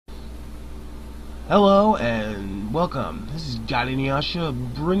Hello and welcome. This is God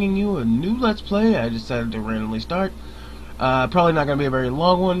Inuyasha bringing you a new Let's Play. I decided to randomly start. Probably not going to be a very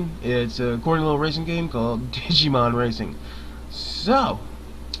long one. It's a corny little racing game called Digimon Racing. So,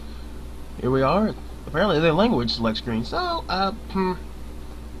 here we are. Apparently the language select screen. So, am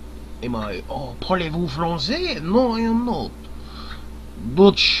I... Oh, parlez-vous français? No, I am not.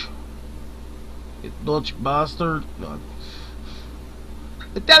 Dutch. Dutch bastard. No.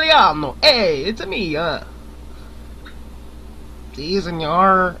 Italiano! Hey, it's me, Si,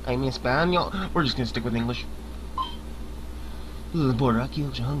 senor. I'm Espanol. We're just gonna stick with English.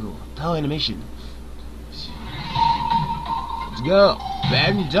 Boracchio Jungle. Tau animation. Let's go.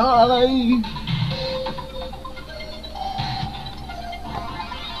 Bandai!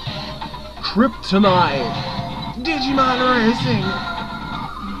 Kryptonite! Digimon Racing!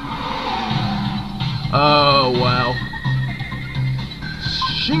 Oh, wow.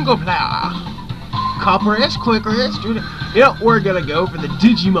 Shingle player. Copper S, quicker S, Junior. Yep, we're gonna go for the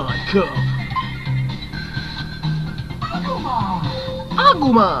Digimon Cup.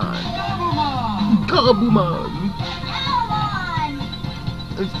 Agumon. Gabumon.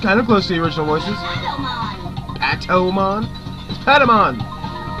 It's kind of close to the original voices. Patomon. It's Patamon.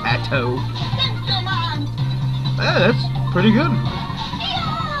 Pato. Yeah, that's pretty good.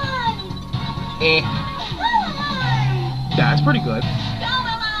 That's pretty good.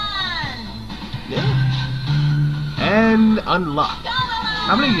 Yeah. And unlocked.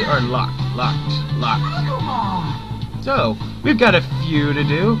 How many are locked? Locked. So, we've got a few to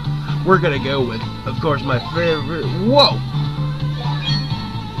do. We're gonna go with, of course, my favorite. Whoa!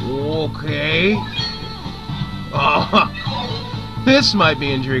 Okay. Oh, this might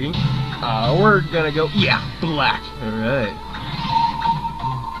be intriguing. We're gonna go, yeah, black. Alright.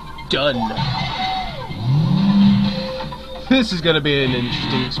 Done. This is gonna be an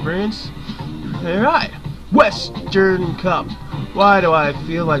interesting experience. Alright. Western Cup. Why do I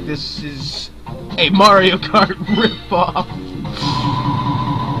feel like this is a Mario Kart ripoff?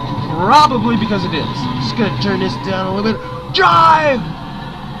 Probably because it is. Just gonna turn this down a little bit. Drive!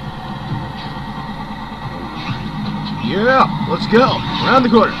 Yeah, let's go. Around the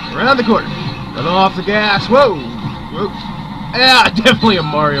corner. Let off the gas. Whoa! Yeah, definitely a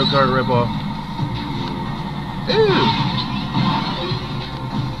Mario Kart ripoff. Ooh.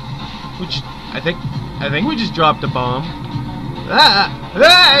 Which, I think we just dropped a bomb. Ah!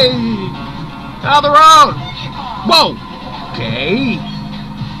 Hey! Out of the road! Whoa! Okay.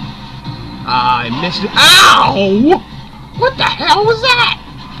 I missed it. Ow! What the hell was that?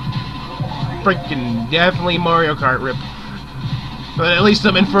 Freaking definitely Mario Kart rip. But at least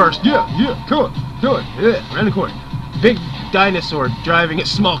I'm in first. Yeah, come on. Yeah, around the corner. Big dinosaur driving a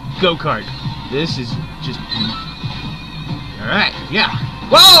small go-kart. This is just... Alright, yeah.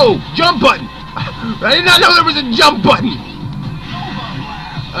 Whoa! Jump button! I did not know there was a jump button!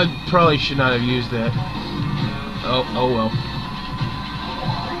 I probably should not have used that. Oh well.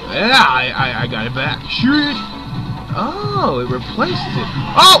 Yeah, I got it back. Shoot! Oh, it replaces it.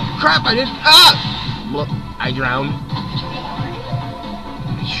 Oh, crap, I didn't... Look, I drowned.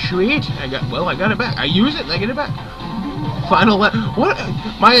 Sweet. I got it back. I use it and I get it back. Final lap. What?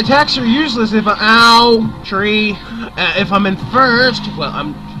 My attacks are useless if ow! Tree. If I'm in first. Well,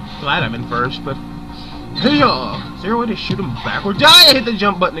 I'm glad I'm in first, but... Hey, is there a way to shoot him backward? Die! I hit the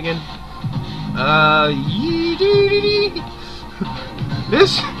jump button again.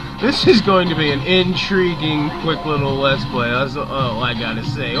 This is going to be an intriguing, quick little Let's Play. That's all I gotta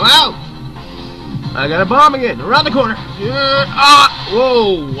say. Wow! I got a bomb again. Around the corner.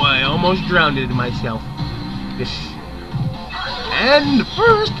 Whoa! I almost drowned it myself. And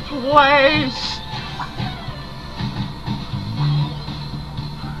first place.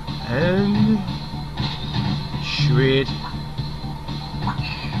 And sweet.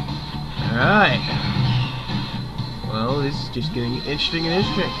 Alright. Well, this is just getting interesting and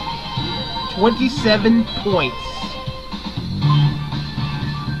interesting. 27 points.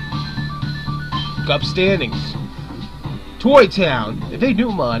 Cup standings. Toy Town. Evade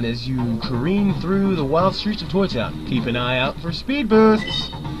Newmon as you careen through the wild streets of Toy Town. Keep an eye out for speed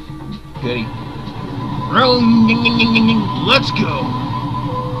boosts. Goody. Let's go.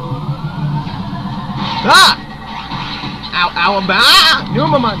 Ah! Ow,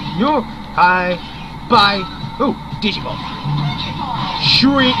 Newmon. Hi. Bye. Oh, Digimon.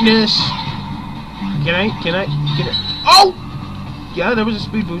 Sweetness. Can I? Oh! Yeah, there was a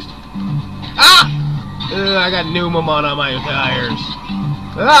speed boost. Ah! I got Newmon on my tires.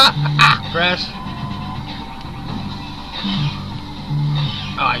 Crash.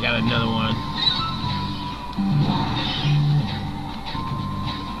 Oh, I got another one.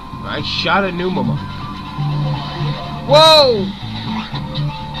 I shot a Numama. Whoa!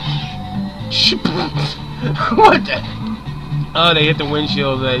 What the? Oh, they hit the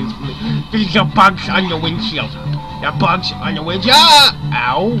windshield. There's a bugs on the windshield. There bugs on the windshield. Ah!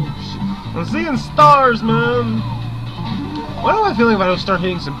 Ow! I'm seeing stars, man. Why do I feel like if I don't start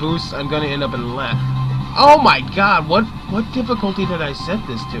hitting some boosts, I'm gonna end up in left? Oh my god, what difficulty did I set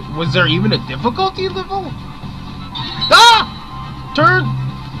this to? Was there even a difficulty level? Ah! Turn!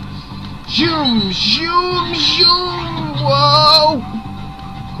 Zoom! Zoom! Zoom! Whoa!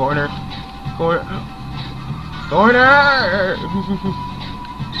 Corner. Corner! Corner!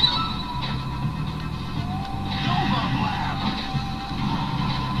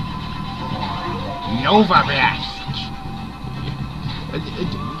 Nova Blast!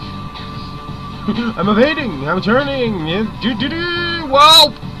 I'm evading! I'm turning!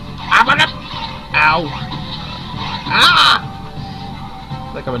 Whoa! Ow! Ah!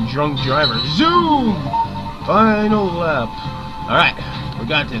 Like I'm a drunk driver. Zoom! Final lap. Alright, we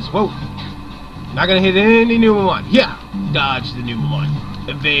got this. Whoa! Not gonna hit any new one. Yeah! Dodge the new one.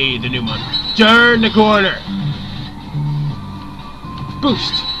 Evade the new one. Turn the corner!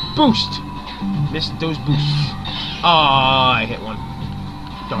 Boost! Boost! Missed those boosts. Oh, I hit one.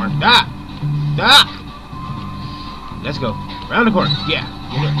 Darn. Ah! Ah! Let's go. Round the corner. Yeah.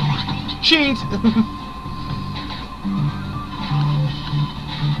 Cheat!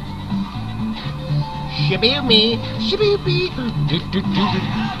 Shaboomy! Shabooby!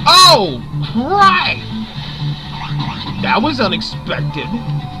 Oh! Right! That was unexpected.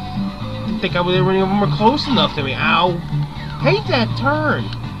 Didn't think I was any of them were close enough to me. Ow! Hate that turn!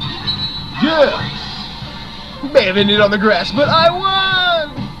 Yeah! May have ended on the grass, but I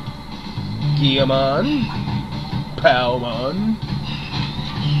won! Digimon, Palmon,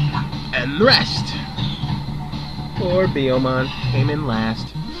 and the rest. Poor Biomon came in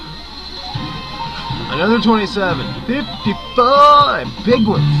last. Another 27. 55! Big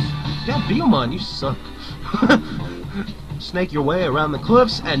ones! Yeah, Biomon, you suck. Snake your way around the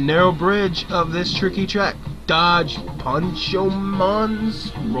cliffs and narrow bridge of this tricky track. Dodge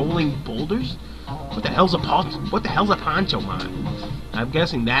Ponchomons rolling boulders? What the hell's a Ponchomon? I'm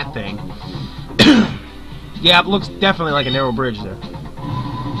guessing that thing. Yeah, it looks definitely like a narrow bridge there.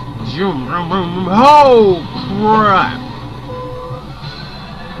 Zoom, vroom, vroom. Oh crap!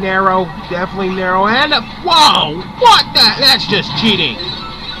 Narrow, definitely narrow, and whoa! What the? That's just cheating.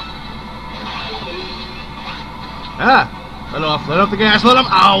 Ah! Let off the gas, let off.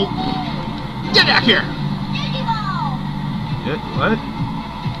 Ow! Get back here! What?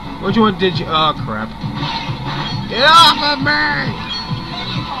 What you want? Did you? Oh crap! Get off of me!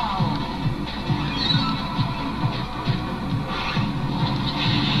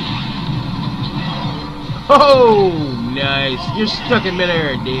 Oh, nice! You're stuck in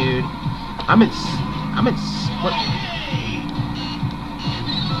midair, dude. What?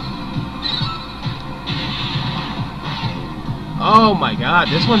 Oh my god,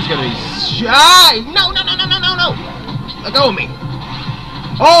 this one's gonna be shy! No! Let go of me!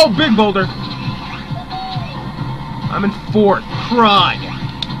 Oh, big boulder! I'm in fourth. Crud!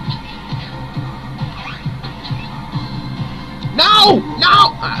 No!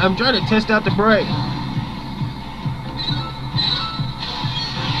 I'm trying to test out the brake.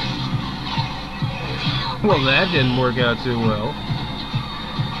 Well, that didn't work out too well.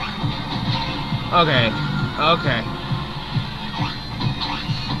 Okay.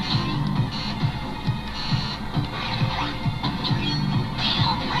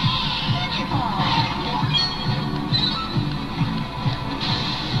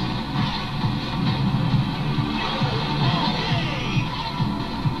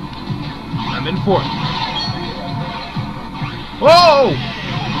 I'm in fourth. Whoa!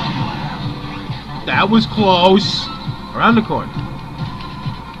 That was close. Around the corner.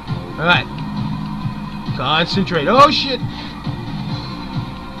 Alright. Concentrate. Oh, shit.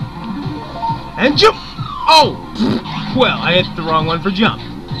 And jump. Oh! Well, I hit the wrong one for jump.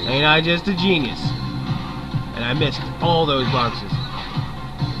 Ain't I just a genius? And I missed all those boxes.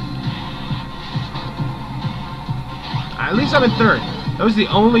 At least I'm in third. Those are the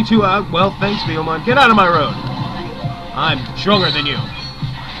only two out. Well, thanks, Biomon. Get out of my road. I'm stronger than you.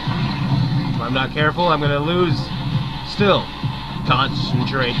 If I'm not careful, I'm gonna lose. Still,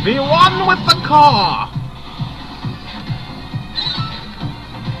 concentrate. Be one with the car.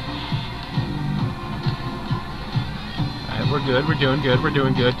 Alright, we're good. We're doing good. We're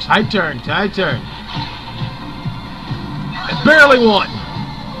doing good. Tight turn. I barely won.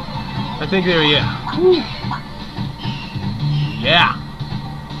 I think there. Yeah. Woo. Yeah.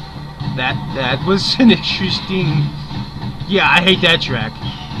 That was an interesting. Yeah, I hate that track.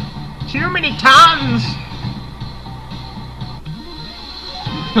 Too many tons!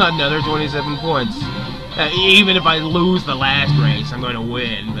 Another 27 points. Even if I lose the last race, I'm going to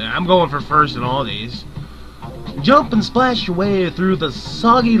win. I'm going for first in all these. Jump and splash your way through the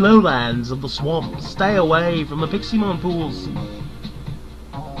soggy lowlands of the swamp. Stay away from the Piximon pools.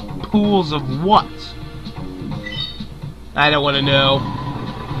 Pools of what? I don't want to know.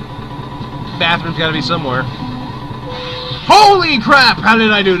 Bathroom's gotta be somewhere. Holy crap! How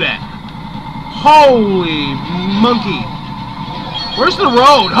did I do that? Holy monkey! Where's the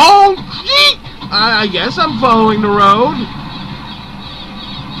road? Oh, I guess I'm following the road.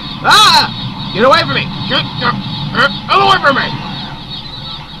 Ah! Get away from me! Get away from me!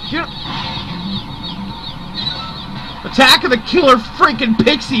 Get... Attack of the killer freaking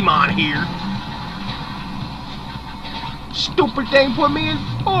Piximon here! Stupid thing put me in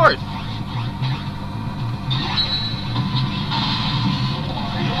fourth!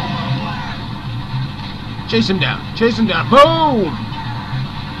 Chase him down! Chase him down! Boom!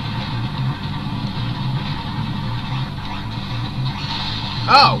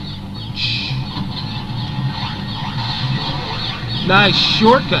 Oh! Nice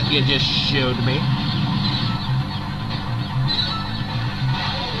shortcut you just showed me.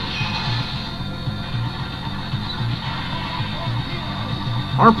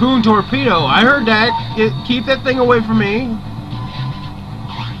 Harpoon torpedo, I heard that. Keep that thing away from me.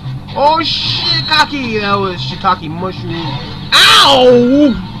 Oh, shiitake! That was shiitake mushroom.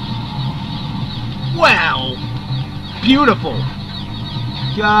 Ow! Wow. Beautiful.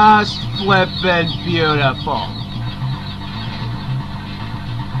 Just flippin' beautiful.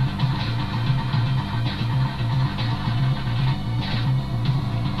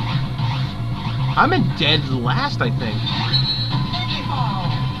 I'm in dead last, I think.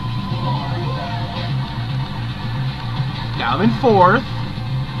 Now I'm in fourth.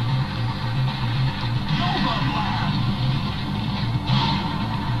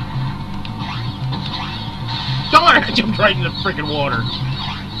 Darn! I jumped right in the freaking water.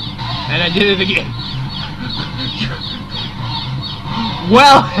 And I did it again.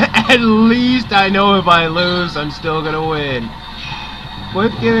 Well, at least I know if I lose, I'm still gonna win.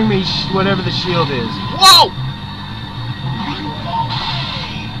 Quit giving me whatever the shield is. Whoa!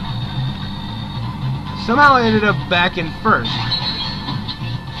 Somehow I ended up back in first.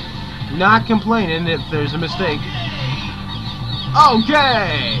 Not complaining if there's a mistake.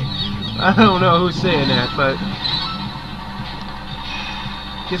 Okay! I don't know who's saying that, but...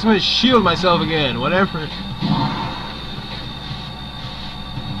 guess I'm gonna shield myself again, whatever.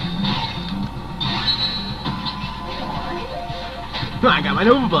 I got my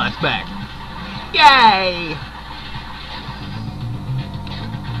Nova Blast back. Yay!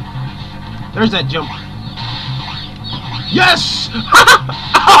 There's that jump. Yes!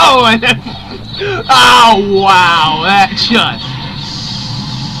 Oh, and then... oh, wow, that just...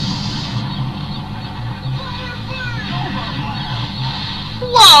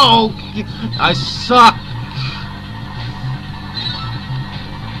 whoa! I suck.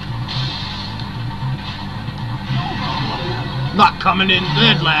 Not coming in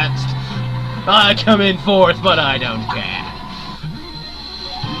dead last. I come in fourth, but I don't care.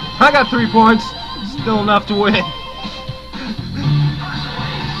 I got 3 points. Still enough to win.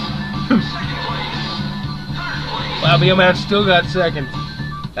 Wow, Man still got second.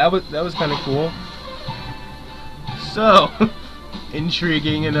 That was kind of cool. So,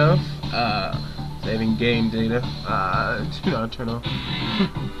 intriguing enough. Saving game data. Do not turn off.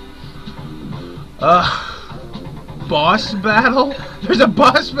 Boss battle? There's a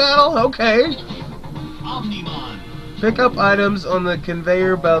boss battle? Okay. Omnimon. Pick up items on the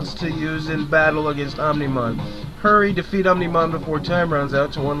conveyor belts to use in battle against Omnimon. Hurry, defeat Omnimon before time runs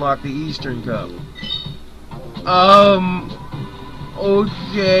out to unlock the Eastern Cup.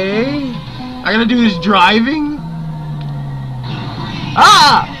 Okay. I gotta do this driving?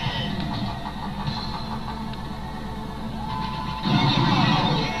 Ah!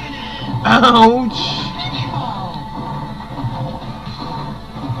 Ouch!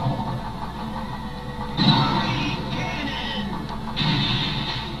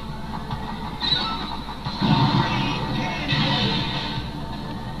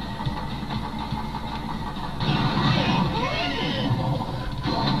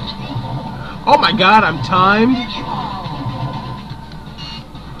 Oh my god, I'm timed?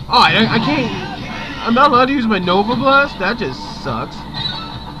 Oh, I can't... I'm not allowed to use my Nova Blast? That just sucks.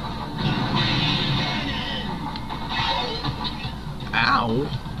 Ow.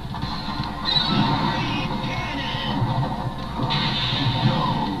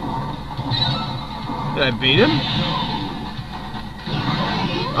 Did I beat him?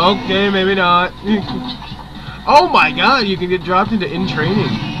 Okay, maybe not. Oh my god, you can get dropped into in training.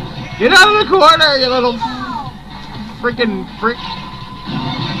 Get out of the corner, you little freaking frick.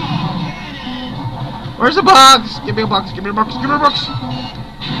 Where's the box? Give me a box, give me a box, give me a box.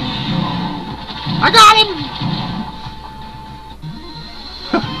 I got him!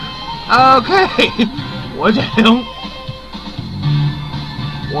 Okay. What the hell?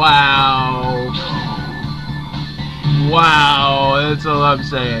 Wow. Wow, that's all I'm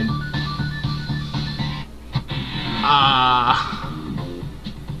saying.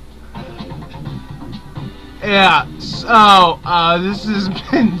 Yeah, so, this has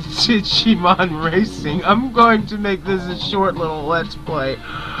been Digimon Racing. I'm going to make this a short little Let's Play.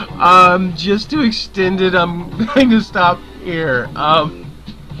 Just to extend it, I'm going to stop here.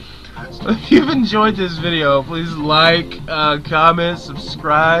 So if you've enjoyed this video, please like, comment,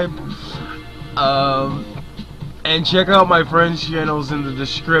 subscribe, and check out my friends' channels in the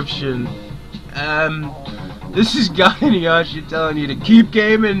description. This is Guy Inuyasha telling you to keep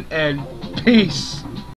gaming, and peace.